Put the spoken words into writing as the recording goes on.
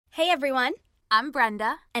Hey everyone, I'm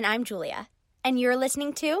Brenda. and I'm Julia, and you're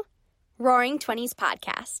listening to Roaring Twenties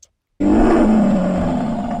Podcast.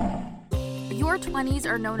 Your 20s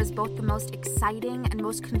are known as both the most exciting and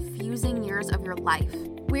most confusing years of your life.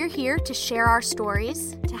 We're here to share our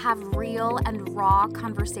stories, to have real and raw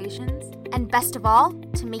conversations, and best of all,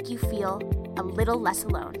 to make you feel a little less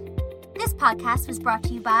alone. This podcast was brought to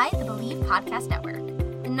you by the Believe Podcast Network,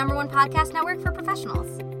 the #1 podcast network for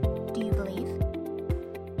professionals. Do you believe?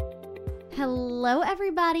 Hello,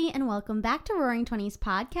 everybody, and welcome back to Roaring Twenties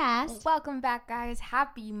Podcast. Welcome back, guys.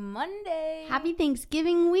 Happy Monday. Happy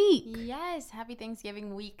Thanksgiving week. Yes, happy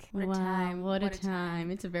Thanksgiving week. What Wow, a time. What a time.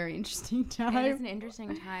 It's a very interesting time. It is an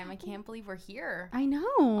interesting time. I can't believe we're here. I know.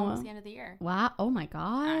 Almost the end of the year. Wow. Oh, my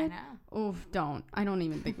God. I know. Oof, don't. I don't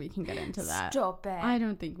even think we can get into that. Stop it. I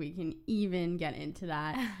don't think we can even get into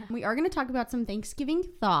that. We are going to talk about some Thanksgiving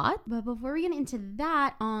thought, but before we get into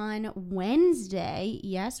that, on Wednesday,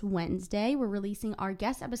 yes, Wednesday, we're releasing our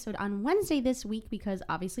guest episode on Wednesday this week because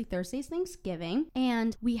obviously Thursday's Thanksgiving,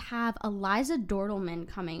 and we have Eliza Dortelman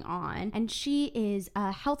coming on, and she is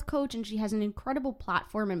a health coach, and she has an incredible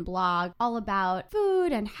platform and blog all about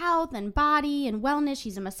food and health and body and wellness.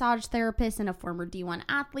 She's a massage therapist and a former D1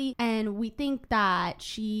 athlete, and we think that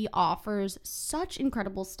she offers such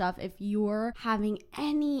incredible stuff. If you're having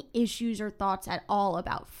any issues or thoughts at all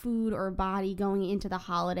about food or body going into the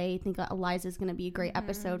holiday, I think Eliza is going to be a great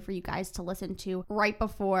episode for you guys to listen to right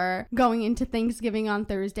before going into Thanksgiving on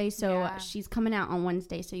Thursday. So she's coming out on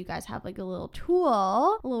Wednesday, so you guys have like a little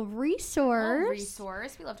tool, a little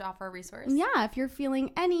resource. We love to offer a resource. Yeah, if you're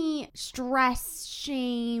feeling any stress,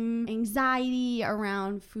 shame, anxiety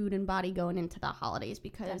around food and body going into the holidays,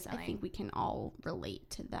 because Definitely. I think we can all relate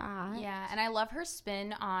to that. Yeah, and I love her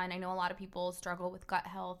spin on, I know a lot of people struggle with gut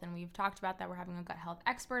health, and we've talked about that. We're having a gut health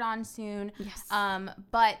expert on soon. Yes.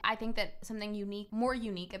 But I think that something more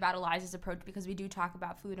unique about Eliza's approach, because we do talk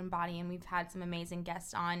about food and body, and we've had some amazing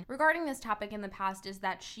guests on regarding this topic in the past, is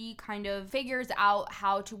that she kind of figures out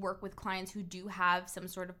how to work with clients who do have some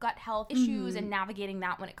sort of gut health issues and navigating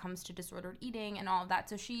that when it comes to disordered eating and all of that.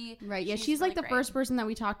 So she's she's like really the great. first person that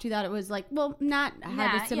we talked to that it was like, well, not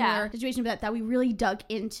had a similar situation, but that we really dug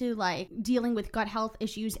into like dealing with gut health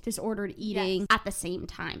issues, disordered eating at the same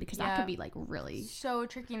time, because that could be like really so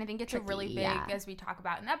tricky. And I think it's tricky, a really big, as we talk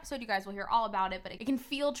about in the episode, you guys will hear all about it, but it can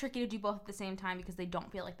feel tricky to do both at the same time because they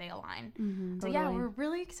don't feel like they align. So yeah, we're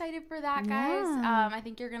really excited for that, guys. I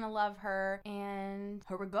think you're gonna love her, and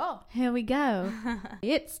here we go. Here we go.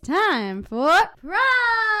 It's time for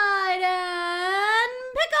Pride and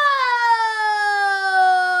Pickle.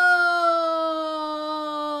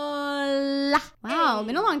 Wow,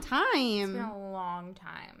 been a long time. It's been a long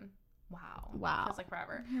time. Wow. Feels like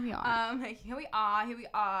forever. Here we are. Here we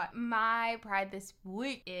are. My pride this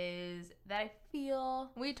week is that I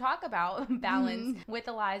feel we talk about balance with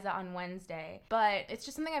Eliza on Wednesday, but it's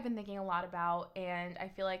just something I've been thinking a lot about, and I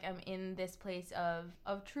feel like I'm in this place of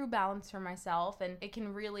true balance for myself, and it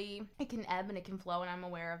can ebb and it can flow, and I'm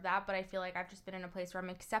aware of that, but I feel like I've just been in a place where I'm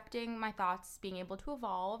accepting my thoughts being able to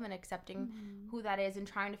evolve and accepting who that is, and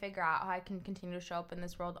trying to figure out how I can continue to show up in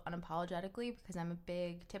this world unapologetically, because I'm a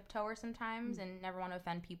big tiptoer sometimes and never want to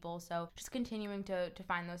offend people. So just continuing to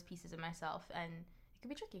find those pieces of myself, and it could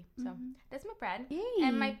be tricky. So that's my bread. Yay.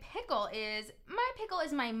 And my pickle is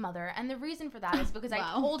my mother, and the reason for that is because I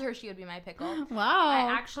told her she would be my pickle. Wow.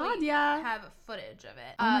 I actually have footage of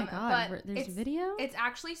it. Oh my God, but there's a video? It's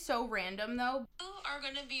actually so random though. You are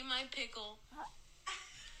gonna be my pickle.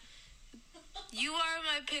 You are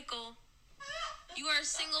my pickle. You are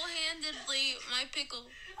single-handedly my pickle.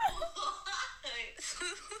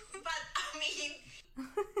 But I mean,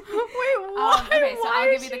 Wait, what? Okay, so Why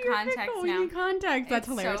I'll give is you the she your context pickle? now. You need context. That's It's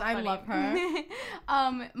hilarious. so I funny. love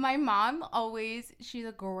her. My mom she's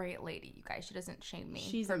a great lady, you guys. She doesn't shame me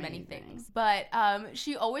She's for many amazing. things. But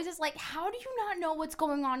she always is like, how do you not know what's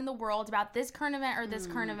going on in the world about this current event or this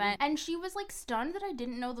current event? And she was like stunned that I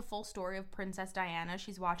didn't know the full story of Princess Diana.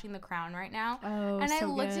 She's watching The Crown right now. Oh, and I so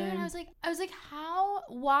looked at her good. and I was like,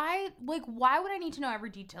 why would I need to know every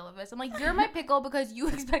detail of this? I'm like, you're my pickle because you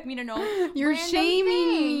expect me to know You're random shaming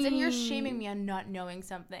things, me. and you're shaming me on not knowing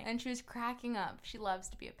something. And she was cracking up. She loves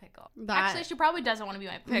to be a pickle. That- Actually, she probably doesn't want to be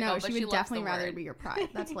my pickle, No, but she she would loves definitely the rather word. be your pride.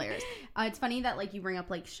 That's hilarious. It's funny that like you bring up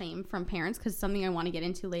like shame from parents, because something I want to get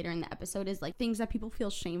into later in the episode is like things that people feel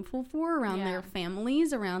shameful for around their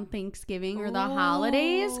families around Thanksgiving or the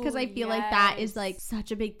holidays, because I feel like that is like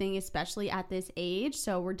such a big thing, especially at this age.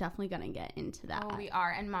 So we're definitely gonna get into that. Oh, we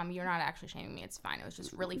are. And Mom, you're not actually shaming me. It's fine. It was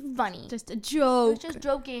just really funny. Just a joke. It was just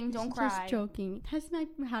joking. Don't cry. Just joking. That's my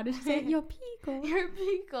How did you say it? Your pickle. Your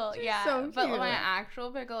pickle, yeah. so But cute. my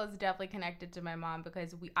actual pickle is definitely connected to my mom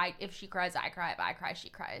because if she cries, I cry. If I cry, she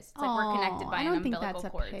cries. It's like we're connected by I an don't think umbilical that's a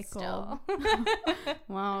cord pickle. still.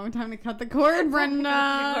 Wow, time to cut the cord, Brenda.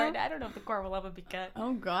 I don't know if the cord will ever be cut.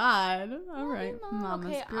 Oh God. All right, Mama's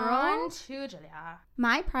Okay, girl. on to Julia.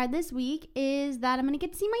 My pride this week is that I'm gonna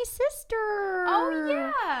get to see my sister. Oh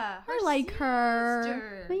yeah, I like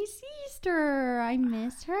her. My sister. I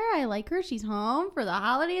miss her. I like her. She's home for the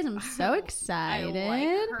holidays. I'm so excited. I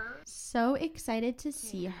like her. So excited to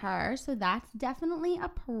see her. So that's definitely a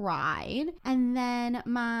pride. And then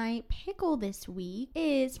my pickle this week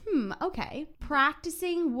is, okay,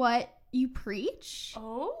 practicing what you preach.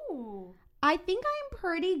 Oh. I think I'm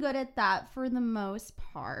pretty good at that for the most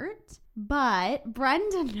part. But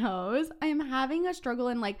Brenda knows I'm having a struggle,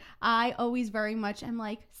 and like I always very much am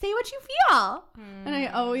like, say what you feel. And I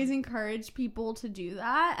always encourage people to do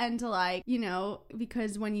that and to like, you know,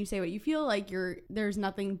 because when you say what you feel, like there's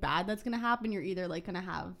nothing bad that's gonna happen. You're either like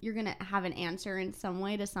you're gonna have an answer in some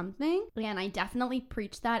way to something. And I definitely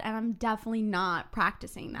preach that, and I'm definitely not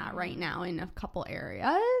practicing that right now in a couple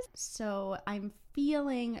areas. So I'm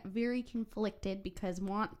feeling very conflicted because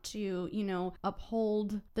want to, you know,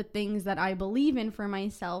 uphold the things that I believe in for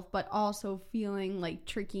myself, but also feeling like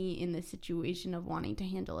tricky in the situation of wanting to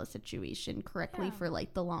handle a situation correctly for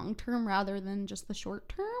like the long term rather than just the short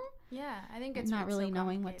term. Yeah, I think it's not really so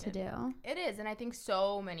knowing what to complicated. do. It is, and I think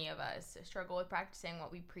so many of us struggle with practicing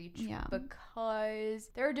what we preach because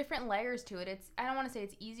there are different layers to it. I don't want to say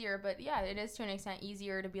it's easier, but yeah, it is to an extent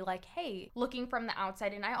easier to be like, hey, looking from the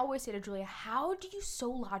outside. And I always say to Julia, how do you so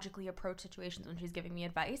logically approach situations when she's giving me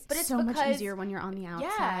advice? But it's so because, much easier when you're on the outside.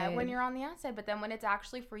 Yeah, when you're on the outside, but then when it's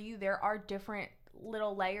actually for you, there are different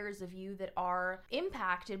little layers of you that are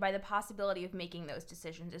impacted by the possibility of making those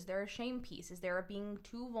decisions. Is there a shame piece? Is there a being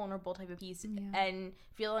too vulnerable type of piece? And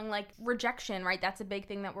feeling like rejection, right? That's a big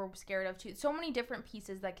thing that we're scared of too. So many different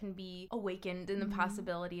pieces that can be awakened in the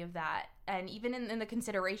possibility of that, and even in the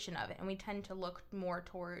consideration of it. And we tend to look more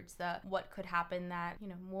towards the what could happen that, you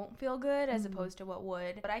know, won't feel good as opposed to what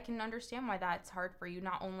would. But I can understand why that's hard for you,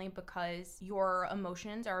 not only because your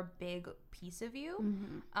emotions are a big piece of you,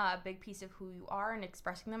 a big piece of who you are, and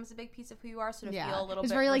expressing them is a big piece of who you are. So to feel a little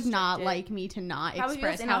it's bit very like restricted, not like me to not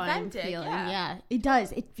express how I'm inauthentic, feeling. yeah. It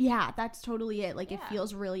does. That's totally it. Like it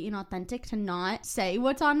feels really inauthentic to not say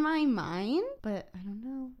what's on my mind. But I don't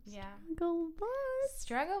know.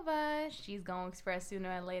 Struggle bus. She's gonna express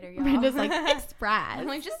sooner or later, y'all. Brenda's like, express. I'm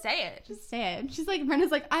like, just say it. Just say it. She's like,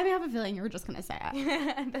 Brenda's like, I have a feeling you're just gonna say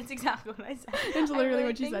it. That's exactly what I said. That's literally really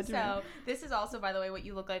what she think said to me. This is also, by the way, what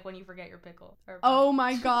you look like when you forget your pickle. Oh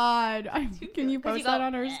my God. Can you 'Cause post you go, that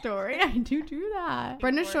on our story? I do that.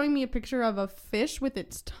 Brenda's showing me a picture of a fish with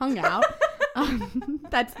its tongue out.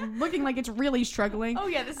 That's looking like it's really struggling. Oh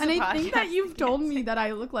yeah, this is and a I think that podcast. you've told me that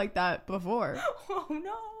I look like that before. Oh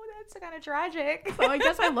no, that's kind of tragic. So I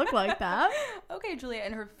guess I look like that. Okay, Julia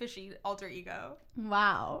and her fishy alter ego.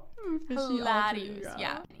 Wow. Hilarious.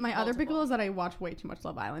 Yeah. My other pickle is that I watch way too much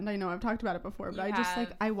Love Island. I know I've talked about it before, but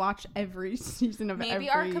I watch every season of every Maybe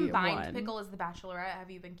our combined one. pickle is The Bachelorette.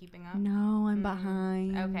 Have you been keeping up? No, I'm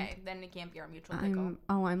behind. Okay, then it can't be our mutual pickle.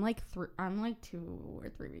 I'm like 2 or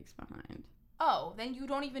 3 weeks behind. Oh, then you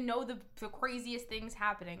don't even know the craziest things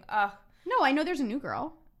happening. Ugh. No, I know there's a new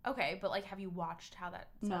girl. Okay, but like, have you watched how that's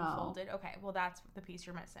unfolded? Okay, well, that's the piece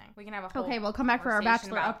you're missing. We can have a whole Okay, we'll come back for our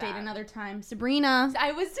conversation Bachelor about update that. another time. Sabrina,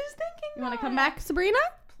 I was just thinking. you want to come back, Sabrina?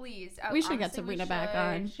 Please. We should Honestly, get Sabrina back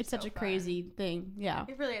on. It's such a crazy thing. Yeah.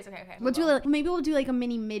 It really is. Okay. Maybe we'll do like a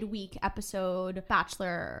mini midweek episode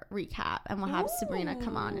Bachelor recap, and we'll have Sabrina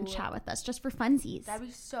come on and chat with us just for funsies. That'd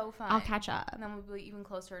be so fun. I'll catch up. And then we'll be even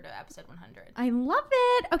closer to episode 100. I love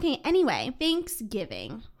it. Okay, anyway,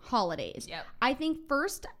 Thanksgiving, holidays. Yep. I think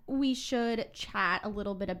first we should chat a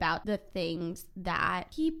little bit about the things that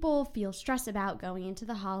people feel stressed about going into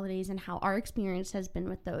the holidays and how our experience has been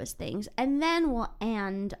with those things. And then we'll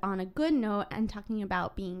end on a good note and talking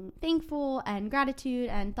about being thankful and gratitude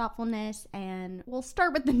and thoughtfulness. And we'll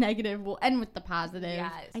start with the negative, we'll end with the positive.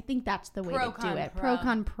 Yes. I think that's the way Pro, to do con, it. pro. Pro,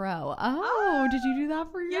 con, pro. Oh, did you do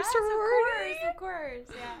that for your Yes, sorority? of course.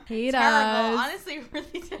 Yeah. Hate Terrible. us. Honestly,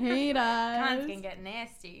 really terrible. Hate us. Cons can get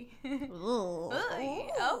nasty. Ugh.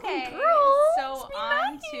 Okay. Girls, So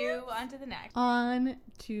on to the next. On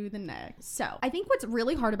to the next. So I think what's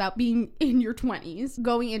really hard about being in your 20s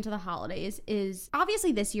going into the holidays is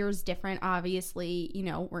obviously this year is different. Obviously, you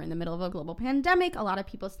know, we're in the middle of a global pandemic. A lot of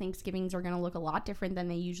people's Thanksgivings are going to look a lot different than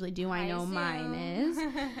they usually do. I know mine is.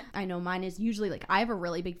 I know mine is usually, like, I have a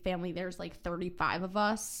really big family. There's like 35 of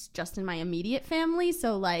us just in my immediate family.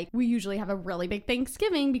 So, like, we usually have a really big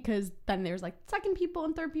Thanksgiving because then there's like second people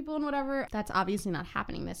and third people and whatever. That's obviously not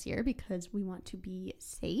happening this year because we want to be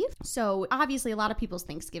safe. So, obviously, a lot of people's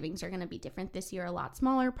Thanksgivings are going to be different this year, a lot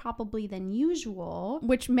smaller probably than usual,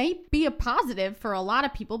 which may be a positive for a lot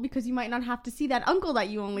of people because you might not have to see that uncle that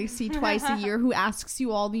you only see twice a year who asks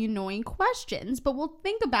you all the annoying questions. But we'll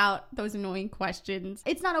think about those annoying questions.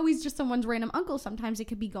 It's not always just someone's random uncle. Sometimes it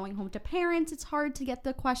could be going home to parents. It's hard to get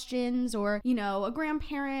the questions, or, you know, a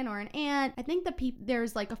grandparent or an aunt. I think that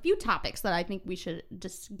there's like a few topics that I think we should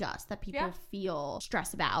discuss that people feel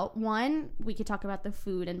stressed about. One, we could talk about the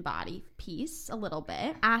food and body piece a little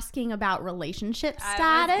bit, asking about relationship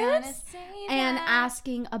status and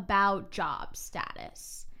asking about job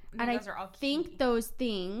status. And I think those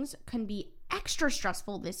things can be extra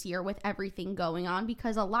stressful this year with everything going on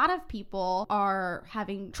because a lot of people are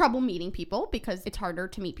having trouble meeting people because it's harder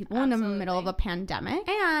to meet people in the middle of a pandemic,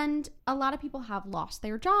 and a lot of people have lost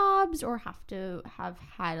their jobs or have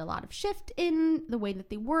had a lot of shift in the way that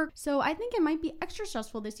they work. So I think it might be extra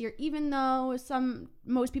stressful this year, even though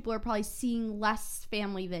most people are probably seeing less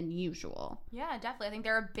family than usual. Yeah, definitely. I think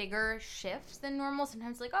there are bigger shifts than normal.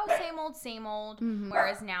 Sometimes like, oh, same old.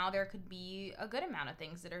 Whereas now there could be a good amount of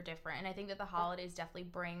things that are different. And I think that the holidays definitely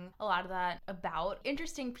bring a lot of that about.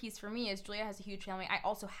 Interesting piece for me is Julia has a huge family. I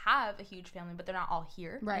also have a huge family, but they're not all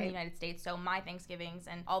here in the United States. So my Thanksgivings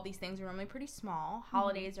and all these things are normally pretty small.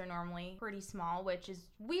 Holidays are normally pretty small, which is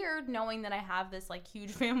weird knowing that I have this like huge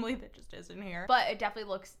family that just isn't here. But it definitely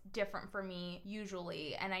looks different for me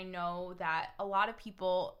usually. And I know that a lot of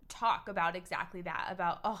people talk about exactly that,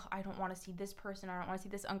 about, oh, I don't want to see this person, I don't want to see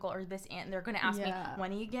this uncle or this aunt. And they're going to ask me,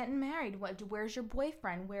 when are you getting married? Where's your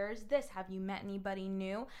boyfriend? Where's this? Have you met anybody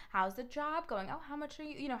new? How's the job going? Oh, how much are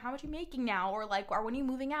you making now? Or like, or when are you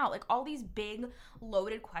moving out? Like all these big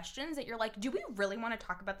loaded questions that you're like, do we really want to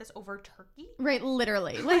talk about this over turkey? Right,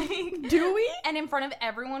 literally. Like, do we? And in front of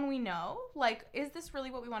everyone we know? Like, is this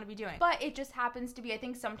really what we want to be doing? But it just happens to be, I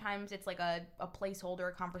think sometimes it's like a placeholder,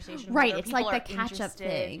 a conversation. Right, it's like the catch-up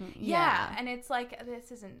thing. Yeah, and it's like,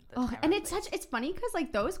 this isn't the time. And it's funny because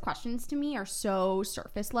like those questions to me are so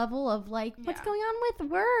surface level of like, what's going on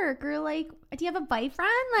with work? Or like, do you have a boyfriend?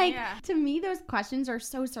 Like, to me, those questions are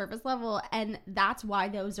so surface level. And that's why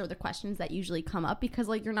those are the questions that usually come up, because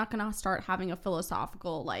like, you're not going to start having a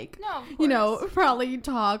philosophical, like, you know, probably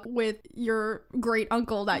talk with your great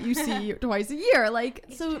uncle that you see twice a year. Like,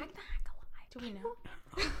 is so. Jack the Hack alive? Do we know?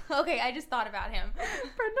 Okay, I just thought about him.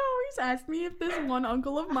 Brenda always asks me if this one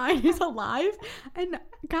uncle of mine is alive, and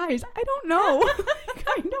guys, I don't know.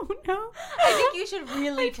 I don't know. I think you should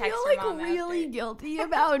really text your mom. I feel like really guilty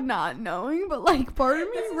about not knowing, but like part of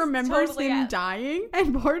me remembers totally him dying,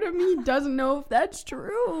 and part of me doesn't know if that's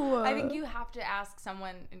true. I think you have to ask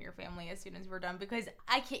someone in your family as soon as we're done, because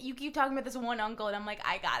I can't. You keep talking about this one uncle, and I'm like,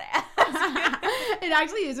 I gotta ask. It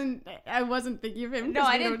actually isn't. I wasn't thinking of him. No,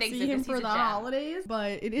 I didn't think see him for the holidays, but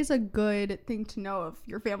it is a good thing to know if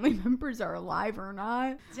your family members are alive or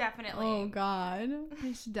not. Definitely. Oh God,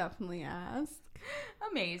 I should definitely ask.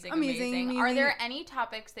 Amazing. Are there any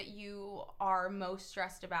topics that you are most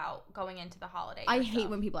stressed about going into the holiday? I hate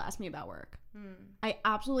when people ask me about work. I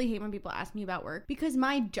absolutely hate when people ask me about work, because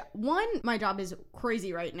my job is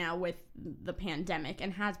crazy right now with the pandemic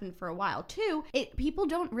and has been for a while. Two, people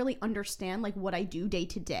don't really understand like what I do day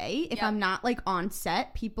to day. If I'm not like on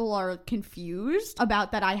set, people are confused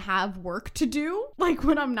about that I have work to do, like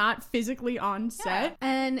when I'm not physically on set.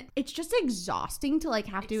 And it's just exhausting to like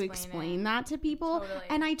have to explain that to people. Totally.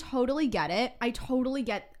 And I totally get it.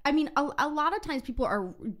 I mean, a lot of times people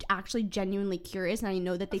are actually genuinely curious, and I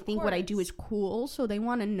know that they think what I do is cool, so they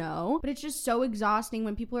want to know. But it's just so exhausting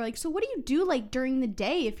when people are like, so what do you do like during the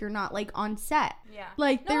day if you're not like on set? Yeah.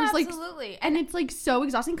 Like there's absolutely. And it's like so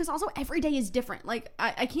exhausting because also every day is different. Like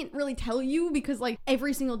I can't really tell you because like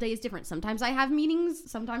every single day is different. Sometimes I have meetings,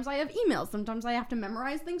 sometimes I have emails, sometimes I have to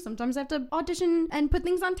memorize things, sometimes I have to audition and put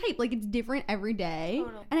things on tape. Like it's different every day.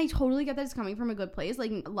 Totally. And I totally get that it's coming from a good place.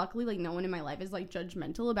 Like luckily like no one in my life is like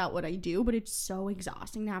judgmental about what I do, but it's so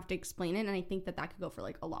exhausting to have to explain it, and I think that could go for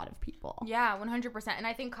like a lot of people. Yeah, 100%. And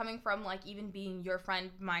I think coming from like even being your friend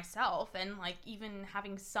myself, and like even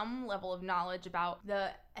having some level of knowledge about about the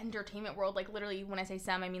entertainment world, like literally when I say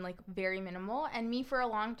some, I mean like very minimal, and me for a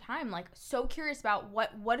long time like so curious about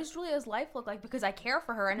what does Julia's life look like, because I care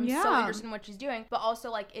for her and I'm so interested in what she's doing, but also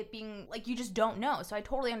like it being like you just don't know. So I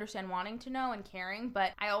totally understand wanting to know and caring,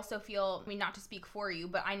 but I also feel, I mean, not to speak for you,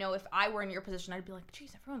 but I know if I were in your position, I'd be like,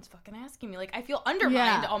 geez, everyone's fucking asking me. Like I feel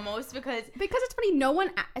undermined almost because it's funny, no one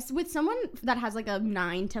with someone that has like a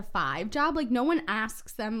 9 to 5 job, like no one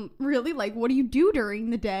asks them really like, what do you do during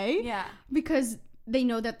the day? Yeah, because they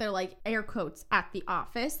know that they're like air quotes at the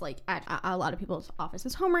office, like at a lot of people's office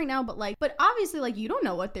is home right now, but obviously like you don't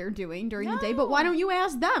know what they're doing during the day, but why don't you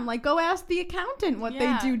ask them? Like go ask the accountant what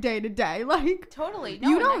they do day to day. Like totally. No,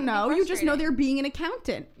 you don't know, you just know they're being an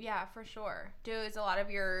accountant. Yeah, for sure. Does a lot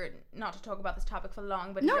of your, not to talk about this topic for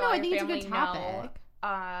long, but I think it's a good topic.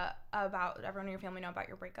 About everyone in your family know about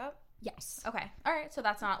your breakup? Yes. Okay. All right. So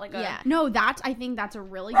that's not like a... Yeah. No, I think that's a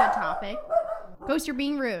really good topic. Ghost, you're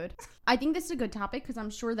being rude. I think this is a good topic because I'm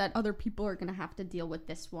sure that other people are going to have to deal with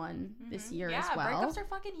this one this year as well. Yeah, breakups are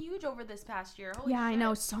fucking huge over this past year. Holy shit. I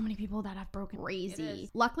know. So many people that have broken. Crazy.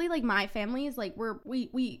 Luckily, like my family is like,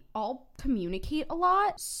 we all communicate a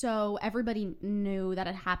lot. So everybody knew that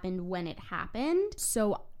it happened when it happened.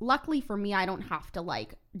 So luckily for me, I don't have to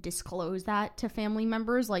like disclose that to family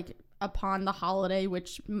members. Like upon the holiday,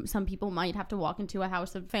 which some people might have to walk into a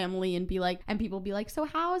house of family and be like, and people be like, so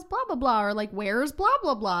how is blah blah blah, or like where's blah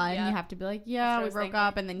blah blah, and you have to be like, yeah, we broke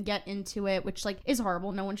up, and then get into it, which like is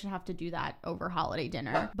horrible. No one should have to do that over holiday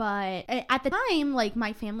dinner. But at the time, like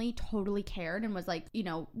my family totally cared and was like, you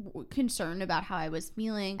know, concerned about how I was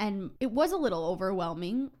feeling, and it was a little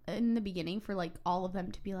overwhelming in the beginning for like all of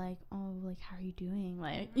them to be like, oh, like how are you doing,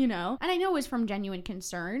 like, you know. And I know it was from genuine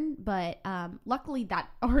concern, but luckily that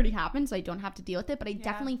already happened, so I don't have to deal with it. But I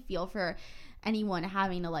definitely feel for anyone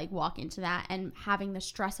having to like walk into that and having the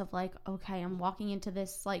stress of like, okay, I'm walking into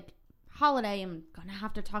this like holiday, I'm gonna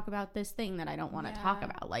have to talk about this thing that I don't want to talk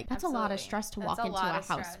about. Like that's a lot of stress to walk into a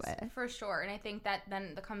house with, for sure. And I think that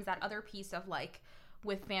then comes that other piece of like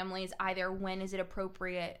with families, either when is it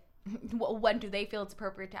appropriate, when do they feel it's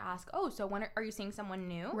appropriate to ask, oh, so when are you seeing someone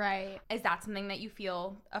new? Right. Is that something that you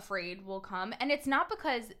feel afraid will come? And it's not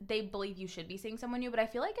because they believe you should be seeing someone new, but I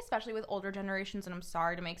feel like especially with older generations, and I'm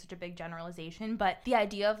sorry to make such a big generalization, but the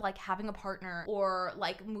idea of like having a partner or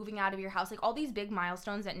like moving out of your house, like all these big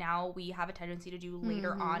milestones that now we have a tendency to do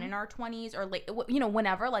later on in our 20s or late, you know,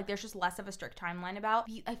 whenever, like there's just less of a strict timeline about.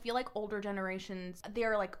 I feel like older generations,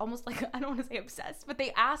 they're like almost like, I don't want to say obsessed, but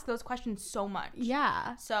they ask those questions so much.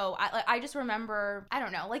 Yeah. So I just remember, I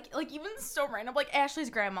don't know, like even so random, like Ashley's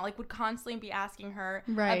grandma like would constantly be asking her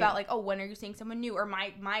about like, oh, when are you seeing someone new? Or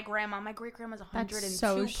my great grandma's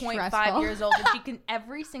 102.5 years old, and she can,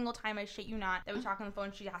 every single time, I shit you not, that we talk on the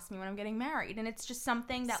phone, she asks me when I'm getting married, and it's just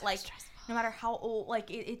something that like stressful. No matter how old,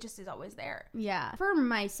 like it just is always there. Yeah. For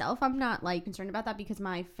myself, I'm not like concerned about that because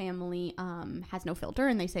my family has no filter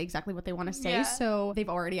and they say exactly what they want to say. Yeah. So they've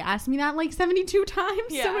already asked me that like 72 times.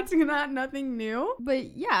 Yeah. So it's not nothing new.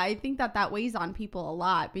 But yeah, I think that weighs on people a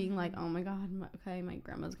lot, being like, oh my God, okay, my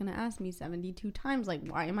grandma's gonna ask me 72 times, like,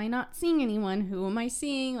 why am I not seeing anyone? Who am I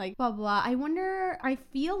seeing? Like, blah, blah. I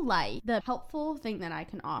feel like the helpful thing that I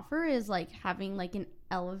can offer is like having like an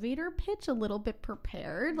elevator pitch a little bit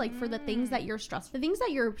prepared, like for the things that you're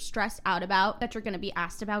stressed out about, that you're going to be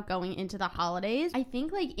asked about going into the holidays. I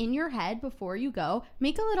think like in your head before you go,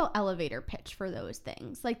 make a little elevator pitch for those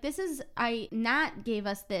things. Like Nat gave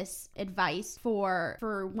us this advice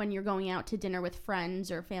for when you're going out to dinner with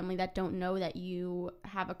friends or family that don't know that you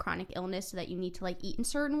have a chronic illness, so that you need to like eat in a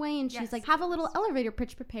certain way, and she's like, have a little elevator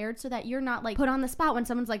pitch prepared so that you're not like put on the spot when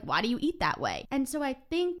someone's like, why do you eat that way? And so I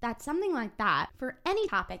think that something like that for any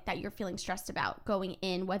topic that you're feeling stressed about going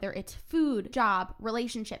in, whether it's food, job,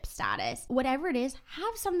 relationship status, whatever it is,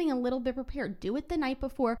 have something a little bit prepared. Do it the night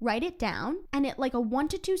before, write it down, and it like a 1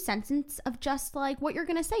 to 2 sentence of just like what you're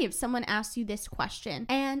gonna say if someone asks you this question.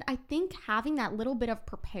 And I think having that little bit of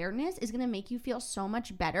preparedness is gonna make you feel so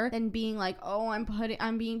much better than being like, oh,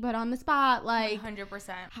 I'm being put on the spot, like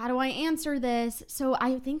 100%. How do I answer this? So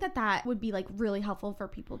I think that would be like really helpful for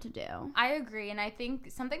people to do. I agree. And I think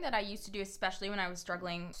something that I used to do, especially when I was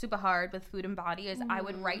struggling super hard with food and body, is I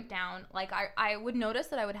would write down, like I would notice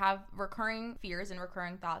that I would have recurring fears and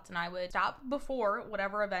recurring thoughts, and I would stop before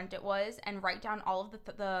whatever event it was and write down all of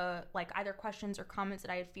the like either questions or comments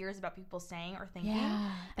that I had fears about people saying or thinking.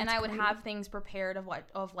 Yeah, and I would have things prepared of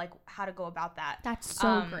like how to go about that. That's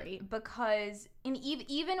so great. Because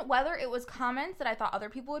even whether it was comments that I thought other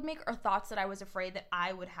people would make or thoughts that I was afraid that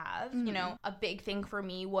I would have, you know, a big thing for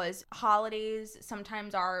me was holidays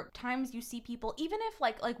sometimes are times you see people, even even if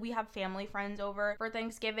like we have family friends over for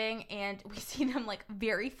Thanksgiving and we see them like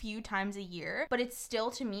very few times a year, but it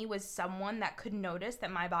still to me was someone that could notice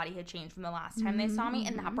that my body had changed from the last time they saw me,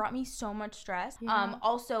 and that brought me so much stress.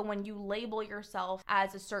 Also, when you label yourself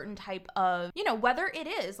as a certain type of, you know, whether it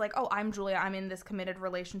is like, oh, I'm Julia, I'm in this committed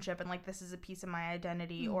relationship and like this is a piece of my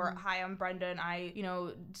identity, or hi, I'm Brenda and I, you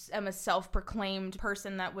know, am a self-proclaimed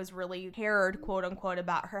person that was really cared, quote unquote,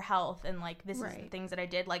 about her health, and like this is the things that I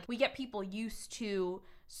did. Like, we get people used to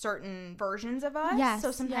certain versions of us. Yes, so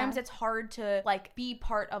sometimes it's hard to like be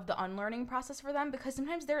part of the unlearning process for them, because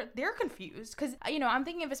sometimes they're confused. Because, you know, I'm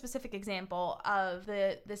thinking of a specific example of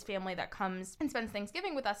this family that comes and spends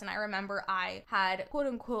Thanksgiving with us, and I remember I had quote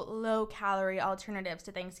unquote low calorie alternatives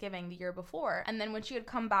to Thanksgiving the year before, and then when she had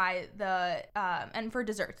come by the and for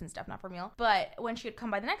desserts and stuff, not for meal, but when she had come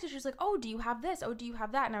by the next day, she was like, oh, do you have this? Oh, do you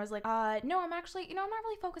have that? And I was like, no, I'm actually, you know, I'm not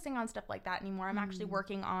really focusing on stuff like that anymore. I'm actually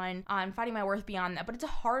working on finding my worth beyond that. But it's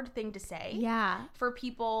a hard thing to say for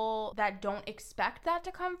people that don't expect that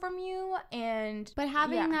to come from you, but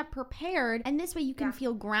having that prepared, and this way you can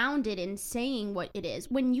feel grounded in saying what it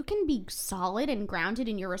is. When you can be solid and grounded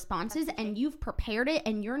in your responses, and you've prepared it,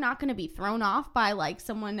 and you're not going to be thrown off by like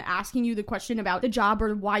someone asking you the question about the job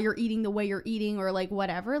or why you're eating the way you're eating or like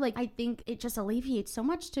whatever, like I think it just alleviates so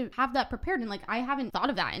much to have that prepared. And like I haven't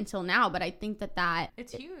thought of that until now, but I think that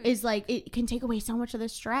it's huge. Is like it can take away so much of the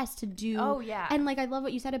stress to do. And like I love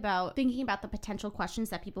what you said about thinking about the potential questions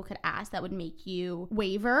that people could ask that would make you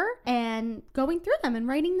waver, and going through them and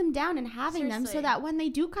writing them down and having them so that when they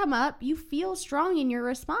do come up, you feel strong in your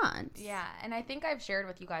response. Yeah, and I think I've shared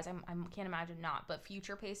with you guys, I can't imagine not, but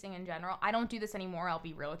future pacing in general, I don't do this anymore. I'll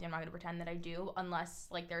be real with you. I'm not going to pretend that I do unless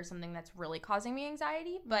like there's something that's really causing me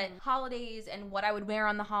anxiety. But holidays and what I would wear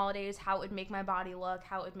on the holidays, how it would make my body look,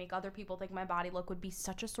 how it would make other people think my body look, would be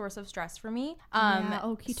such a source of stress for me.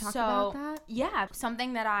 Can you talk about that? Yeah,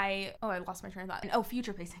 something that I lost my train of thought.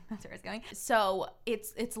 Future pacing. That's where I was going. So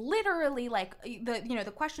it's literally like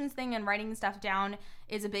the questions thing and writing stuff down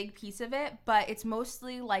is a big piece of it, but it's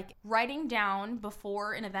mostly like writing down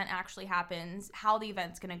before an event actually happens how the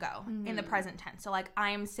event's gonna go in the present tense. So like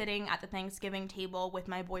I'm sitting at the Thanksgiving table with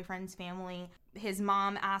my boyfriend's family. His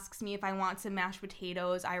mom asks me if I want some mashed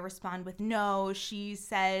potatoes. I respond with no. She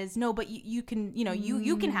says no, but you can,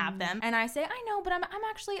 you can have them. And I say, I know, but I'm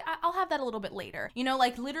actually, I'll have that a little bit later.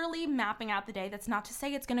 Like literally mapping out the day. That's not to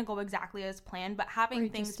say it's gonna go exactly as planned, but having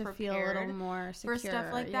things to prepared feel a little more secure, for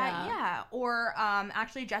stuff like that. Yeah. Or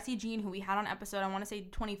actually Jessie Jean, who we had on episode, I want to say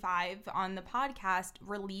 25 on the podcast,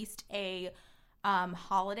 released a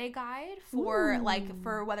holiday guide for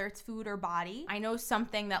for whether it's food or body. I know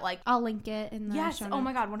something that like I'll link it in the show notes. Oh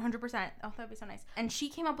my god, 100%. Oh, that'd be so nice. And she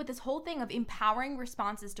came up with this whole thing of empowering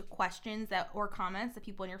responses to questions or comments that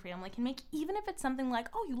people in your family can make, even if it's something like,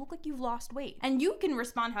 oh, you look like you've lost weight. And you can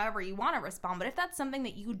respond however you want to respond, but if that's something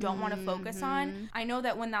that you don't want to focus on, I know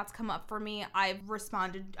that when that's come up for me, I've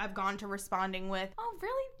gone to responding with, oh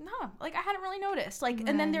really? No, like I hadn't really noticed. Like,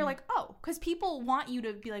 and then they're like, oh, because people want you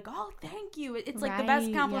to be like, oh, thank you. It's like the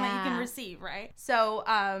best compliment you can receive, right? So,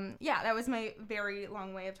 that was my very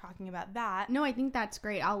long way of talking about that. No, I think that's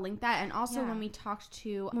great. I'll link that. And also when we talked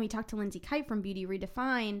to Lindsay Kite from Beauty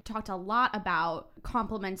Redefined, talked a lot about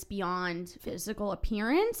compliments beyond physical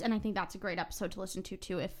appearance. And I think that's a great episode to listen to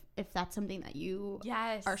too, if that's something that you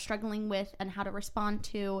are struggling with and how to respond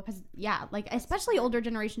to. Because especially older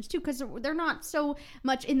generations too, because they're not so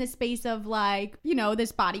much in the space of like,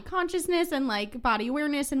 this body consciousness and like body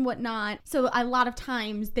awareness and whatnot. So a lot of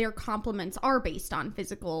times their compliments are based on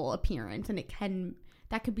physical appearance, and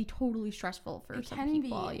that could be totally stressful for some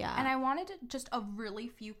people. Yeah. And I wanted to just a really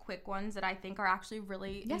few quick ones that I think are actually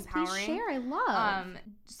really empowering. Please share. I love.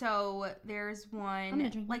 So there's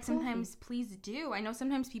one, like sometimes please do. I know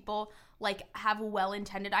sometimes people like have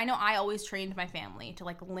well-intended. I know I always trained my family to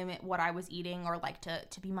like limit what I was eating, or like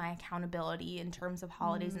to be my accountability in terms of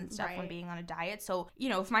holidays and stuff when being on a diet. So,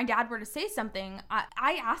 if my dad were to say something,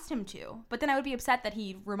 I asked him to, but then I would be upset that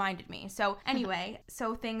he reminded me. So anyway,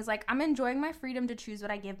 so things like, I'm enjoying my freedom to choose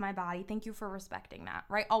what I give my body. Thank you for respecting that,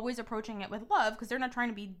 right? Always approaching it with love, because they're not trying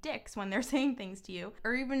to be dicks when they're saying things to you.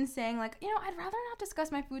 Or even saying like, I'd rather not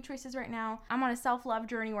discuss my food choices right now. I'm on a self-love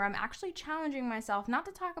journey where I'm actually challenging myself not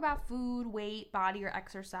to talk about food, weight, body, or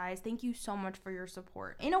exercise. Thank you so much for your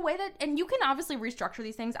support. In a way that, and you can obviously restructure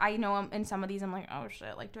these things. I know in some of these I'm like, oh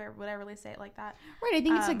shit, like would I really say it like that? Right, I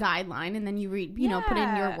think it's a guideline, and then you read, put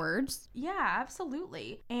in your words. Yeah,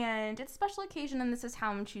 absolutely. And it's a special occasion, and this is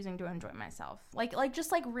how I'm choosing to enjoy myself. Like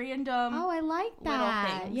just like random I like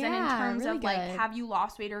that. Little things. And in terms of like, have you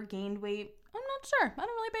lost weight or gained weight? I'm not sure, I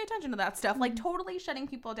don't really pay attention to that stuff. Like totally shutting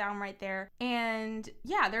people down right there. And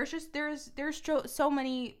yeah, there's so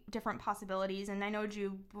many different possibilities. And I know,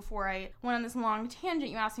 Ju, before I went on this long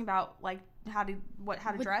tangent, you asked me about like how to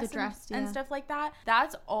dress, and stuff like that.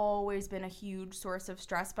 That's always been a huge source of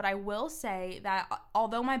stress. But I will say that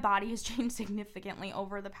although my body has changed significantly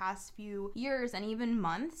over the past few years and even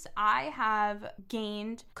months, I have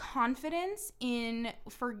gained confidence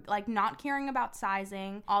for like not caring about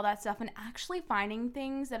sizing, all that stuff, and actually finding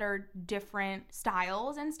things that are different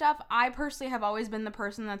styles and stuff. I personally have always been the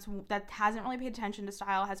person that hasn't really paid attention to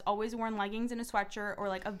style, has always worn leggings and a sweatshirt or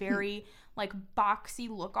like a very like boxy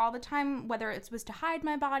look all the time, whether it was to hide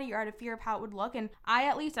my body or out of fear of how it would look. And I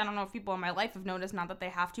don't know if people in my life have noticed, not that they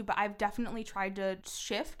have to, but I've definitely tried to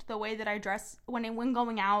shift the way that I dress when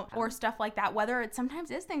going out or stuff like that, whether it sometimes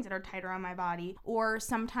is things that are tighter on my body or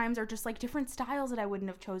sometimes are just like different styles that I wouldn't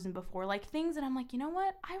have chosen before, like things that I'm like, you know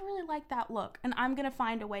what, I really like that look and I'm gonna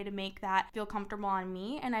find a way to make that feel comfortable on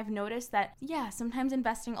me. And I've noticed that, yeah, sometimes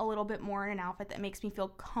investing a little bit more in an outfit that makes me feel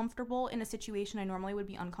comfortable in a situation I normally would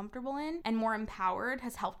be uncomfortable in and more empowered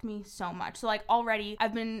has helped me so much. So like already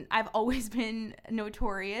I've always been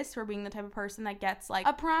notorious for being the type of person that gets like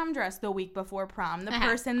a prom dress the week before prom, the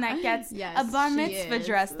person that gets a bar mitzvah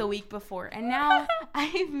dress the week before. And now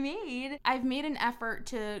I've made an effort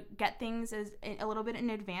to get things a little bit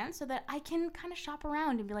in advance so that I can kind of shop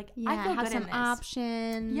around and be like, I feel have good some in this.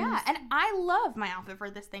 options. Yeah, and I love my outfit for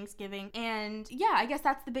this Thanksgiving. And yeah, I guess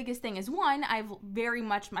that's the biggest thing is one, I've very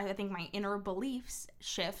much, I think my inner beliefs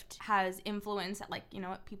shift has influenced that, like, you know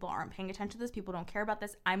what, people aren't paying attention to this, people don't care about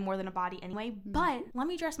this, I'm more than a body anyway, but let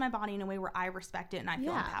me dress my body in a way where I respect it and I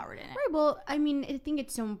feel empowered in it. Right, well, I mean, I think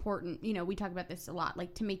it's so important, you know, we talk about this a lot,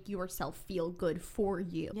 like to make yourself feel good for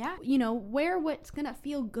you. Yeah. You know, wear what's gonna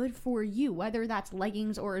feel good for you, whether that's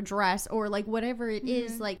leggings or a dress or like whatever it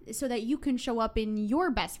is, like so that you can show up in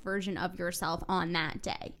your best version of yourself on that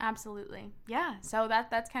day. Absolutely. Yeah. So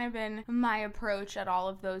that's kind of been my approach at all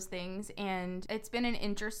of those things. And it's been an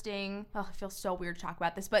interesting, I feel so weird to talk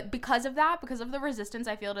about this, but because of the resistance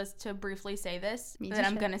I feel to briefly say this, that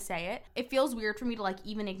I'm going to say it feels weird for me to like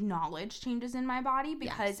even acknowledge changes in my body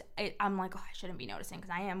because I'm like, oh, I shouldn't be noticing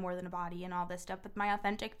because I am more than a body and all this stuff. But my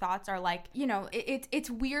authentic thoughts are like, you know, it's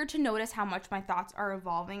weird to notice how much my thoughts are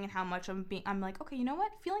evolving and how much I'm like, okay, you know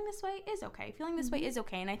what? Feeling this way is okay. Feeling this way is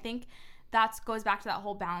okay. And I think that goes back to that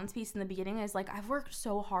whole balance piece in the beginning is like, I've worked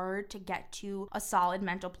so hard to get to a solid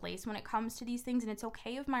mental place when it comes to these things. And it's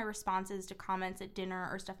okay if my responses to comments at dinner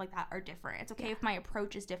or stuff like that are different. It's okay if my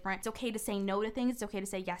approach is different. It's okay to say no to things. It's okay to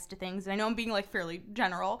say yes to things. And I know I'm being like fairly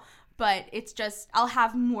general, but it's just, I'll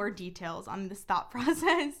have more details on this thought process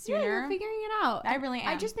sooner. Yeah, you're figuring it out. I really am.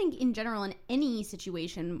 I just think in general, in any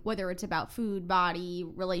situation, whether it's about food, body,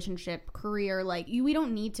 relationship, career, like we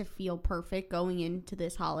don't need to feel perfect going into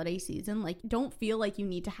this holiday season. Like, don't feel like you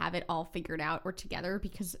need to have it all figured out or together,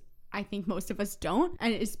 because I think most of us don't,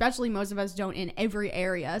 and especially most of us don't in every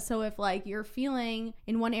area. So if like you're feeling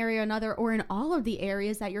in one area or another, or in all of the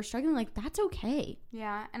areas that you're struggling, like that's okay.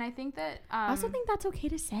 Yeah, and I think that I also think that's okay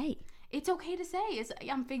to say. It's okay to say,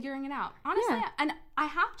 I'm figuring it out. Honestly, and I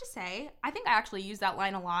have to say, I think I actually use that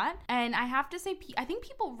line a lot. And I have to say, I think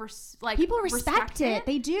people respect it.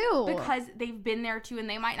 They do. Because they've been there too, and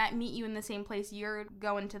they might not meet you in the same place you're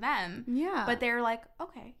going to them. Yeah. But they're like,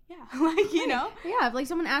 okay, yeah. Like, you know? Yeah, if like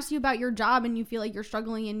someone asks you about your job and you feel like you're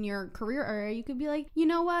struggling in your career area, you could be like, you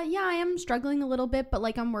know what? Yeah, I am struggling a little bit, but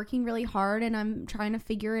like I'm working really hard and I'm trying to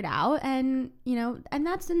figure it out. And, you know, and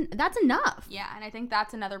that's enough. Yeah, and I think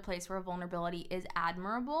that's another place where vulnerability is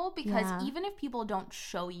admirable, because even if people don't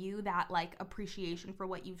show you that like appreciation for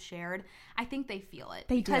what you've shared, I think they feel it.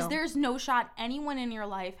 Because there's no shot anyone in your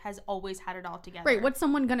life has always had it all together. Right, what's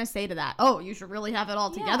someone gonna say to that? Oh, you should really have it all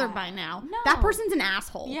together by now. No. That person's an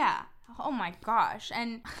asshole. Yeah. Oh my gosh.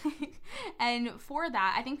 And and for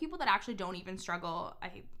that, I think people that actually don't even struggle,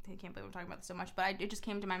 I can't believe I'm talking about this so much, but it just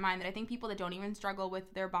came to my mind that I think people that don't even struggle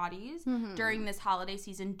with their bodies during this holiday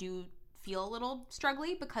season do feel a little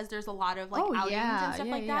struggly, because there's a lot of like outings and stuff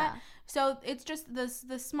like that. So it's just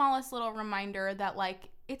the smallest little reminder that like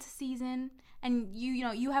it's a season, and you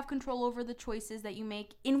know you have control over the choices that you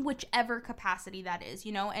make in whichever capacity that is,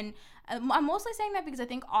 you know. And I'm mostly saying that because I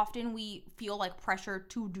think often we feel like pressure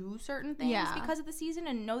to do certain things because of the season,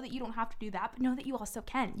 and know that you don't have to do that, but know that you also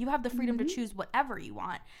can. You have the freedom to choose whatever you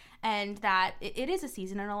want, and that it is a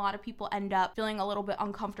season, and a lot of people end up feeling a little bit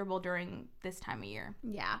uncomfortable during this time of year.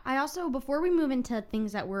 Yeah. I also, before we move into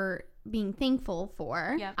things that we're being thankful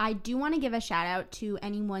for, I do want to give a shout out to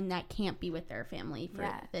anyone that can't be with their family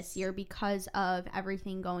for this year because of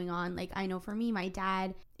everything going on. Like, I know for me, my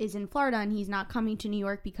dad is in Florida and he's not coming to New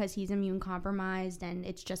York because he's in immune compromised and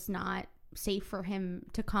it's just not safe for him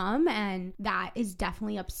to come, and that is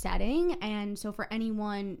definitely upsetting. And so for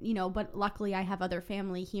anyone, you know, but luckily I have other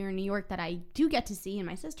family here in New York that I do get to see, and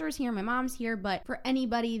my sister's here, my mom's here. But for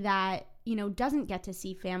anybody that, you know, doesn't get to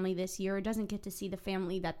see family this year, or doesn't get to see the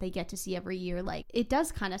family that they get to see every year, like, it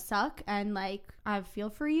does kind of suck. And like, I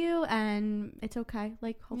feel for you, and it's okay.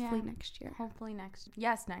 Like, hopefully next year. Hopefully next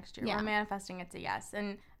year. Yeah. We're manifesting it's a yes.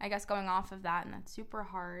 And I guess going off of that, and that's super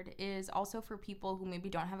hard, is also for people who maybe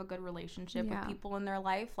don't have a good relationship with people in their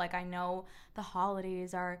life. Like, I know the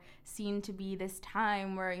holidays are seen to be this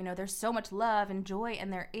time where, you know, there's so much love and joy,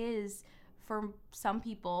 and there is for some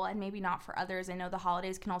people and maybe not for others. I know the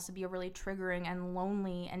holidays can also be a really triggering and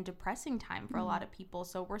lonely and depressing time for a lot of people.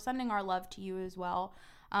 So we're sending our love to you as well.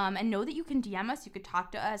 And know that you can DM us. You could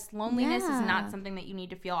talk to us. Loneliness is not something that you need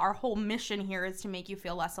to feel. Our whole mission here is to make you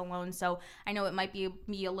feel less alone. So I know it might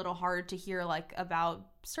be a little hard to hear like about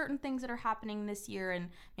certain things that are happening this year, and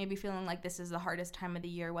maybe feeling like this is the hardest time of the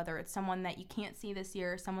year, whether it's someone that you can't see this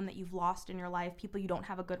year, someone that you've lost in your life, people you don't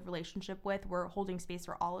have a good relationship with. We're holding space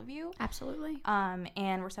for all of you. Absolutely.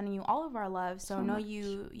 And we're sending you all of our love. So know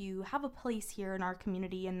you have a place here in our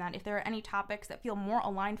community, and that if there are any topics that feel more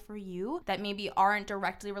aligned for you that maybe aren't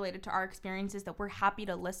directly related to our experiences, that we're happy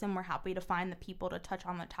to listen. We're happy to find the people to touch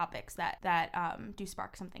on the topics that do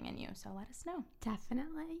spark something in you. So let us know.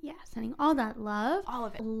 Definitely. Yeah. Sending all that love. All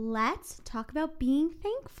of it. Let's talk about being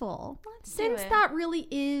thankful. Since that really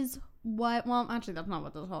is what, well, actually, that's not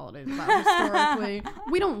what this holiday is about historically.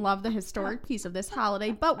 We don't love the historic piece of this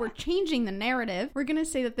holiday, but we're changing the narrative. We're going to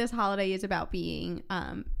say that this holiday is about being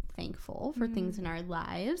thankful for things in our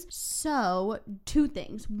lives. So, two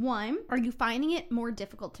things. One, are you finding it more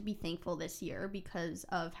difficult to be thankful this year because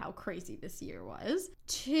of how crazy this year was?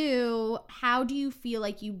 Two, how do you feel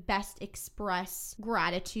like you best express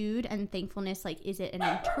gratitude and thankfulness? Like, is it an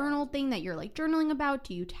internal thing that you're like journaling about?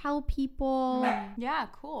 Do you tell people? Yeah,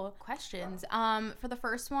 cool questions. For the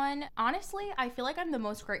first one, honestly, I feel like I'm the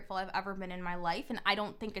most grateful I've ever been in my life, and I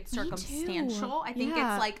don't think it's circumstantial. I think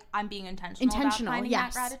it's like I'm being intentional about finding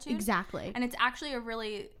that gratitude. Exactly. And it's actually a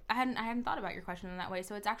really, I hadn't thought about your question in that way.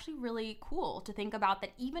 So it's actually really cool to think about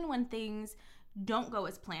that even when things don't go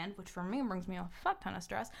as planned, which for me brings me a fuck ton of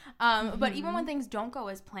stress. But even when things don't go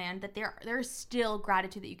as planned, that there's still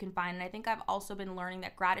gratitude that you can find. And I think I've also been learning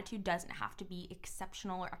that gratitude doesn't have to be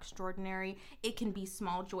exceptional or extraordinary. It can be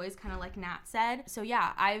small joys, kind of like Nat said. So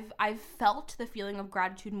yeah, I've felt the feeling of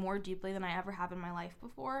gratitude more deeply than I ever have in my life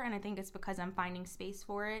before. And I think it's because I'm finding space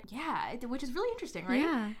for it. Yeah, which is really interesting, right?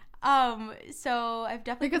 Yeah. So I've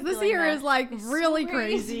definitely because this year is like really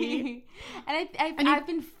crazy. And I've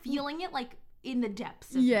been feeling it like in the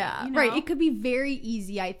depths of it, you know? Right. It could be very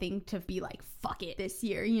easy, I think, to be like, fuck it this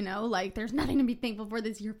year, you know, like there's nothing to be thankful for,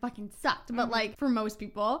 this year fucking sucked. But like for most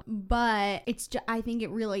people, but it's just, I think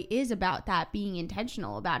it really is about that, being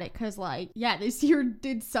intentional about it. Cause like, yeah, this year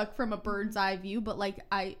did suck from a bird's eye view, but like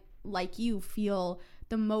I, like you, feel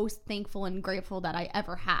the most thankful and grateful that I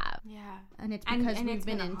ever have. Yeah. And it's because we've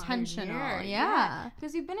been intentional. Yeah.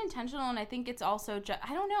 Because we've been intentional, and I think it's also just,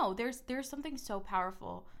 I don't know, there's something so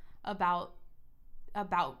powerful about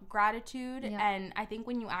gratitude. And I think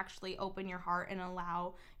when you actually open your heart and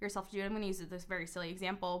allow yourself to do it, I'm going to use this very silly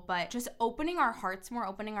example, but just opening our hearts more,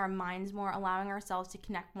 opening our minds more, allowing ourselves to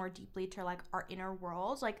connect more deeply to like our inner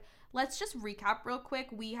world. Like, let's just recap real quick.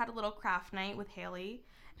 We had a little craft night with Haley,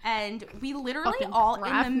 and we literally all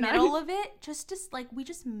in the middle of it just we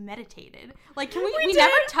just meditated. Like, we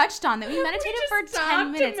never touched on that. We meditated for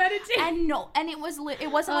 10 minutes. And it wasn't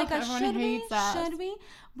like a should we?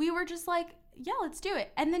 We were just like, yeah, let's do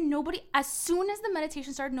it. And then as soon as the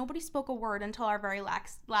meditation started, nobody spoke a word until our very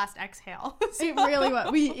last exhale. So. It really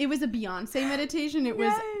was. It was a Beyonce meditation. It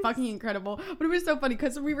was fucking incredible. But it was so funny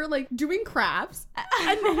because we were like doing crafts,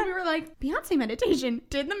 and then we were like, Beyonce meditation,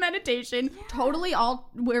 did the meditation, totally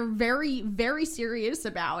we're very, very serious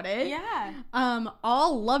about it. Yeah.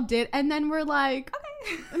 All loved it. And then we're like,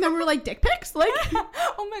 okay. And then we're like, dick pics? Like,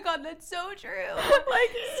 oh my God, that's so true. Like,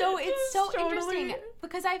 so it's so interesting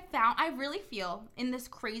because I really feel in this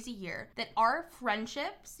crazy year that our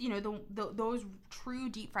friendships, you know, those true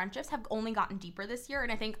deep friendships have only gotten deeper this year.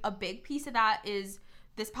 And I think a big piece of that is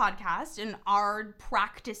this podcast and our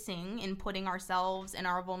practicing in putting ourselves and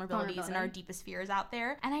our vulnerabilities and our deepest fears out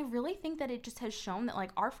there. And I really think that it just has shown that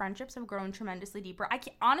like our friendships have grown tremendously deeper.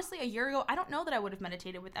 Honestly, a year ago, I don't know that I would have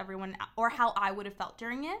meditated with everyone or how I would have felt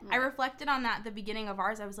during it. I reflected on that at the beginning of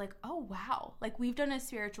ours. I was like, oh wow, like we've done a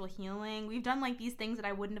spiritual healing. We've done like these things that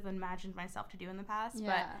I wouldn't have imagined myself to do in the past.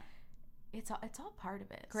 But it's all part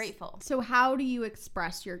of it. Grateful. So how do you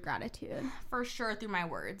express your gratitude? For sure through my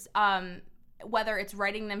words. whether it's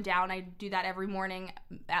writing them down. I do that every morning,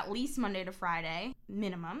 at least Monday to Friday,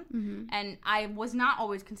 minimum. And I was not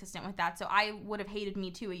always consistent with that. So I would have hated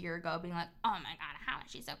me too a year ago, being like, oh my God, how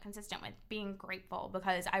is she so consistent with being grateful?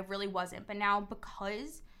 Because I really wasn't. But now,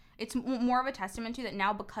 because it's more of a testament to that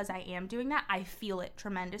now, because I am doing that, I feel it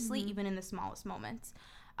tremendously, even in the smallest moments.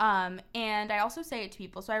 And I also say it to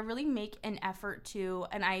people. So I really make an effort to,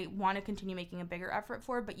 and I want to continue making a bigger effort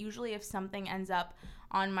for it, but usually if something ends up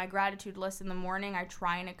on my gratitude list in the morning, I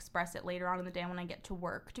try and express it later on in the day when I get to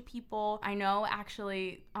work to people. I know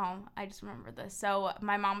actually, I just remembered this. So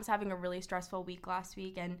my mom was having a really stressful week last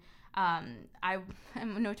week, and I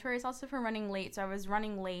am notorious also for running late. So I was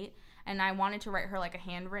running late, and I wanted to write her like a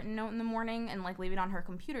handwritten note in the morning and like leave it on her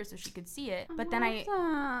computer so she could see it. But then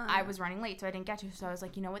I was running late, so I didn't get to. So I was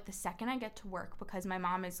like, you know what? The second I get to work, because my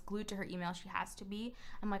mom is glued to her email, she has to be.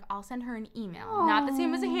 I'm like, I'll send her an email. Aww. Not the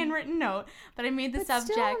same as a handwritten note, but I made the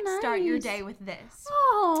subject, start your day with this.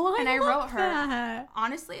 Oh, and I wrote her. That.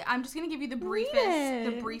 Honestly, I'm just gonna give you the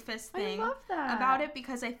briefest thing about it,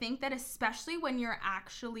 because I think that especially when you're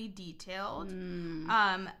actually detailed,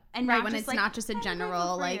 and right, not when just it's like, not just a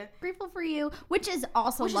general like grateful for you, which is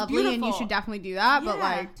also Which is lovely, and you beautiful. should definitely do that. Yeah. But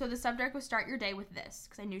like, so the subject was start your day with this,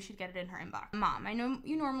 because I knew she'd get it in her inbox. Mom, I know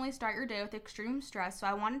you normally start your day with extreme stress, so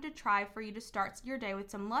I wanted to try for you to start your day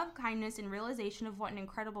with some love, kindness, and realization of what an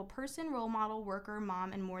incredible person, role model, worker,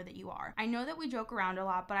 mom, and more that you are. I know that we joke around a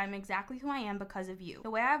lot, but I'm exactly who I am because of you. The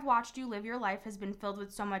way I've watched you live your life has been filled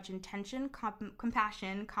with so much intention,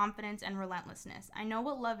 compassion, confidence, and relentlessness. I know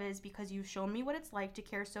what love is because you've shown me what it's like to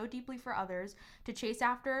care so deeply for others, to chase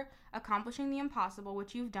after accomplishing the impossible,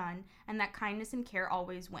 which you've done, and that kindness and care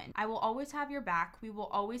always win. I will always have your back. We will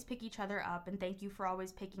always pick each other up, and thank you for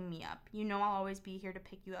always picking me up. You know I'll always be here to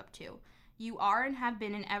pick you up too. You are and have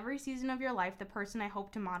been in every season of your life the person I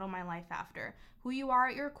hope to model my life after. Who you are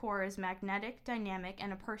at your core is magnetic, dynamic,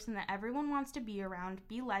 and a person that everyone wants to be around,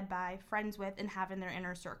 be led by, friends with, and have in their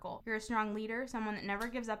inner circle. You're a strong leader, someone that never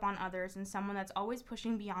gives up on others, and someone that's always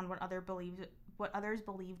pushing beyond what others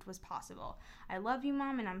believed was possible. I love you,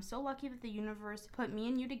 Mom, and I'm so lucky that the universe put me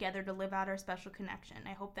and you together to live out our special connection.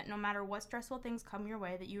 I hope that no matter what stressful things come your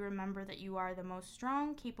way, that you remember that you are the most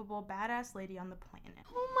strong, capable, badass lady on the planet.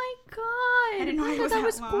 oh my God, I didn't know it was that that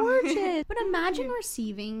was long. gorgeous. But imagine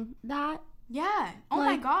receiving that. Yeah. Oh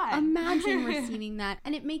Like, my God. Imagine receiving that.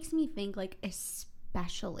 And it makes me think, like,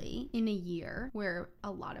 especially in a year where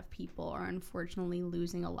a lot of people are unfortunately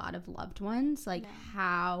losing a lot of loved ones, like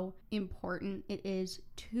how important it is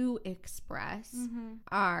to express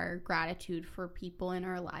our gratitude for people in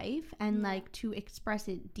our life, and like to express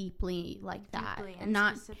it deeply like that, and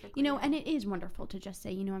not, you know, and it is wonderful to just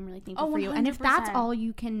say, you know, I'm really thankful for you. And if that's all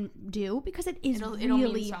you can do, because it is it'll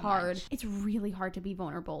really so hard much. It's really hard to be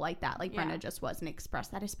vulnerable like that, like Brenda just was, and express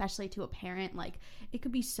that, especially to a parent. Like, it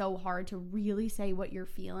could be so hard to really say what you're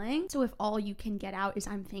feeling. So if all you can get out is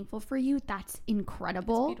I'm thankful for you, that's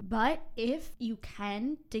incredible. But if you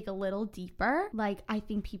can dig a little deeper, like, I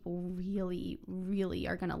think people really, really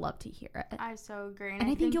are gonna love to hear it. I so agree. And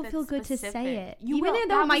I think you'll feel good to say it. You Even will.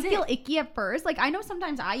 though it might feel icky at first. Like, I know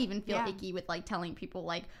sometimes I even feel Yeah. icky with like telling people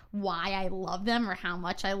like why I love them or how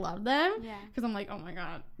much I love them. Yeah. Because I'm like, oh my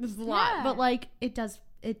God, this is a lot. But like,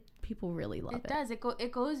 people really love it. It does.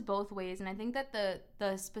 It goes both ways, and I think that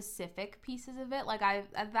the specific pieces of it, like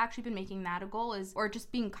I've actually been making that a goal, is, or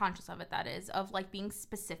just being conscious of it, that is, of like being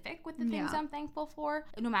specific with the things I'm thankful for,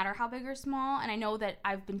 no matter how big or small. And I know that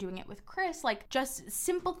I've been doing it with Chris, like just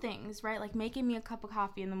simple things, right? Like making me a cup of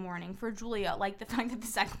coffee in the morning. For Julia, like the fact that the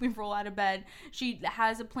second we roll out of bed, she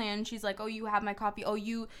has a plan. She's like, oh, you have my coffee. Oh,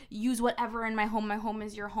 you use whatever in my home. My home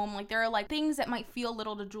is your home. Like, there are like things that might feel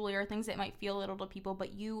little to Julia, or things that might feel little to people,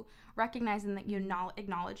 but you recognizing that you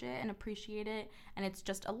acknowledge it and appreciate it, and it's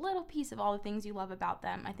just a little piece of all the things you love about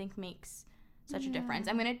them, I think makes such a difference.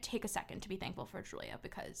 I'm going to take a second to be thankful for Julia,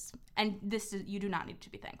 because, and this is, you do not need to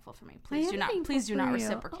be thankful for me. Please do not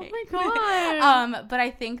reciprocate. Oh my God. But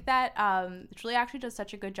I think that Julia actually does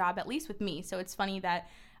such a good job, at least with me. So it's funny that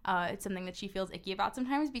it's something that she feels icky about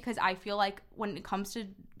sometimes, because I feel like when it comes to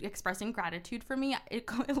expressing gratitude for me, it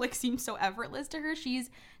like seems so effortless to her. She's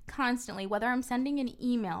constantly, whether I'm sending an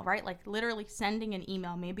email, right, like literally sending an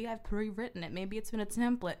email, maybe I've pre-written it, maybe it's been a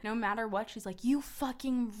template, no matter what, she's like, you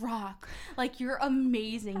fucking rock, like, you're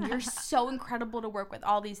amazing, you're so incredible to work with,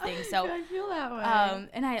 all these things. So I feel that way.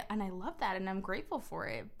 and I love that, and I'm grateful for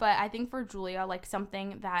it. But I think for Julia, like,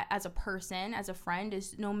 something that as a person, as a friend,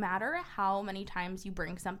 is no matter how many times you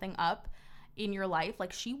bring something up in your life,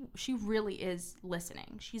 like, she really is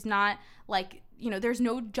listening. She's not like, you know, there's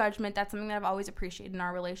no judgment. That's something that I've always appreciated in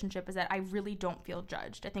our relationship, is that I really don't feel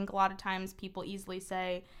judged. I think a lot of times people easily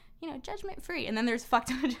say, judgment free. And then there's fuck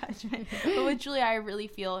ton of judgment. But with Julia, I really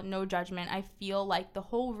feel no judgment. I feel like the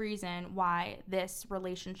whole reason why this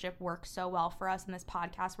relationship works so well for us and this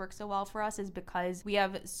podcast works so well for us is because we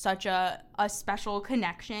have such a special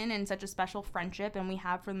connection and such a special friendship, and we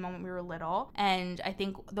have from the moment we were little. And I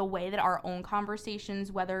think the way that our own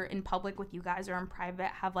conversations, whether in public with you guys or in private,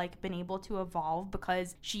 have like been able to evolve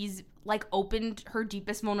because she's like opened her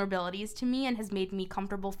deepest vulnerabilities to me and has made me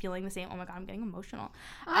comfortable feeling the same. Oh my God, I'm getting emotional.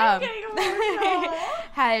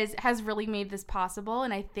 Has really made this possible.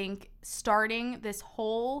 And I think starting this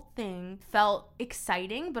whole thing felt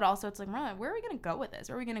exciting, but also it's like, where are we going to go with this?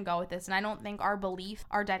 Where are we going to go with this? And I don't think our belief,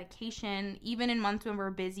 our dedication, even in months when we're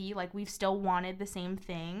busy, like we've still wanted the same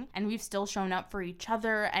thing and we've still shown up for each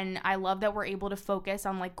other. And I love that we're able to focus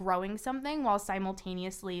on like growing something while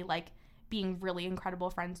simultaneously like being really incredible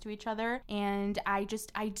friends to each other. And I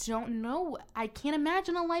don't know. I can't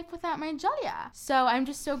imagine a life without my Julia. So I'm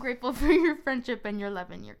just so grateful for your friendship and your love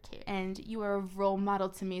and your care. And you are a role model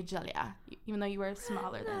to me, Julia, even though you are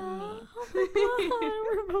smaller than me. Oh my God,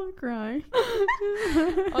 we're both crying.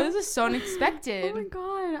 Oh, this is so unexpected. Oh my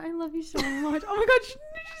God, I love you so much. Oh my God, she's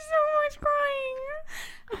so much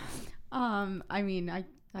crying. I mean,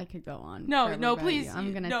 I could go on. No, please.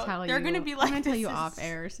 I'm gonna tell you. They're gonna be like, I'm gonna tell you off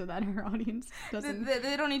air so that our audience doesn't.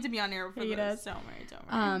 They don't need to be on air for this. Don't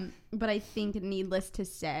worry. But I think, needless to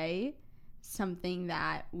say, something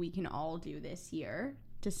that we can all do this year,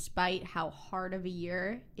 despite how hard of a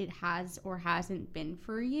year it has or hasn't been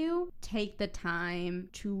for you, take the time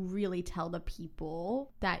to really tell the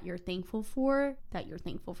people that you're thankful for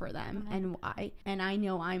them and why. And I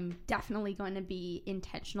know I'm definitely going to be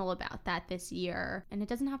intentional about that this year. And it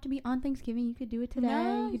doesn't have to be on Thanksgiving. You could do it today.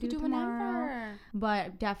 No, you could do it tomorrow. Whenever.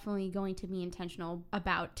 But definitely going to be intentional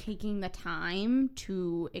about taking the time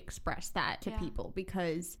to express that to people,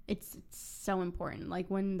 because it's so important. Like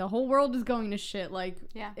when the whole world is going to shit, like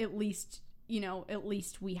at least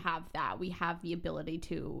we have that. We have the ability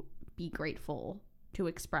to be grateful, to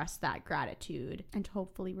express that gratitude, and to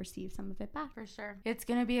hopefully receive some of it back. For sure. It's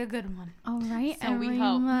going to be a good one. All right, so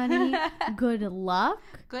everybody, we hope. Good luck.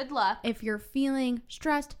 Good luck. If you're feeling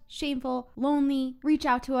stressed, shameful, lonely, reach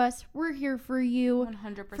out to us. We're here for you.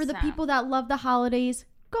 100%. For the people that love the holidays,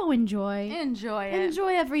 go enjoy it.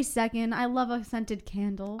 Enjoy every second. I love a scented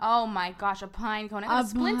candle. Oh my gosh, a pine cone. I got a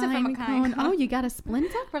splinter from a pine cone. Oh, you got a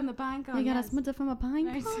splinter? From the pine cone. You got a splinter from a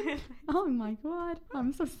pine cone? Oh my God.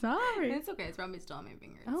 I'm so sorry. It's okay. It's probably still on my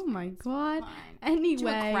fingers. Oh my God. Fine.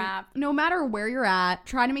 Anyway, no matter where you're at,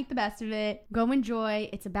 try to make the best of it. Go enjoy.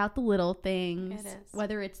 It's about the little things. It is.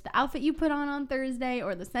 Whether it's the outfit you put on Thursday,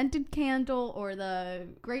 or the scented candle, or the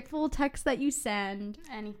grateful text that you send.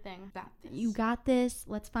 Anything. Got this. You got this.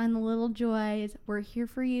 Let's find the little joys. We're here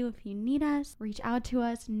for you. If you need us, reach out to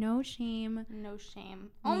us. No shame. No shame.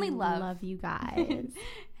 Only love. Love you guys.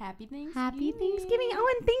 Happy Thanksgiving. Happy Thanksgiving.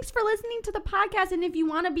 Oh, and thanks for listening to the podcast. And if you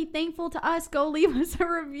want to be thankful to us, go leave us a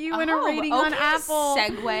review and a rating on Apple.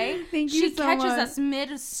 Segue. Thank you She so catches much. us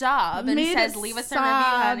mid-sob and says, leave us a review,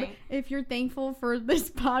 honey. If you're thankful for this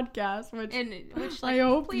podcast, which like, I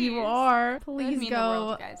hope please. you are, That would please mean go. the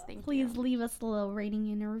world, you guys. Thank please you. leave us a little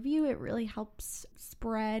rating and a review. It really helps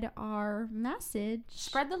spread our message.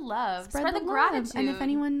 Spread the love. Spread the the love. gratitude. And if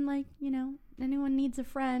anyone anyone needs a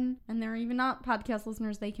friend and they're even not podcast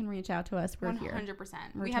listeners, they can reach out to us. We're 100%. here. 100%.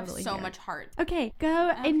 We're We have totally so here. much heart. Okay,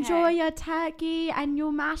 go enjoy your turkey and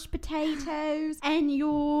your mashed potatoes and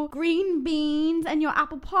your green beans and your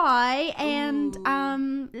apple pie and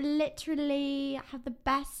literally have the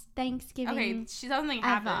best Thanksgiving. Okay, something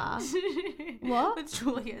ever. happened. What? With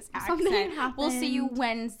Julia's Something accent. happened. We'll see you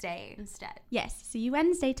Wednesday instead. Yes, see you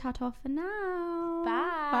Wednesday. Ta-ta for now.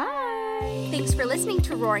 Bye. Bye. Thanks for listening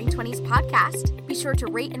to Roaring 20s podcast. Be sure to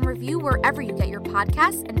rate and review wherever you get your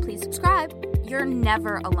podcasts, and please subscribe. You're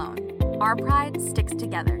never alone. Our pride sticks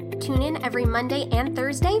together. Tune in every Monday and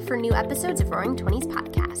Thursday for new episodes of Roaring 20s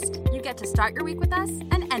podcast. You get to start your week with us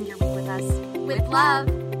and end your week with us. With love,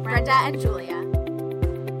 Brenda and Julia.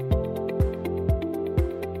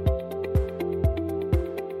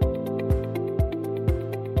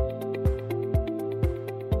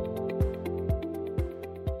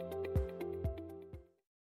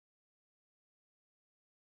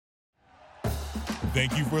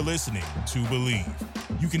 Thank you for listening to Believe.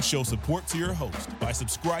 You can show support to your host by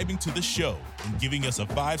subscribing to the show and giving us a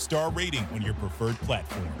 5-star rating on your preferred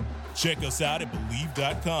platform. Check us out at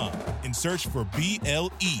Believe.com and search for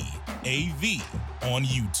BLEAV on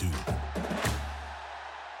YouTube.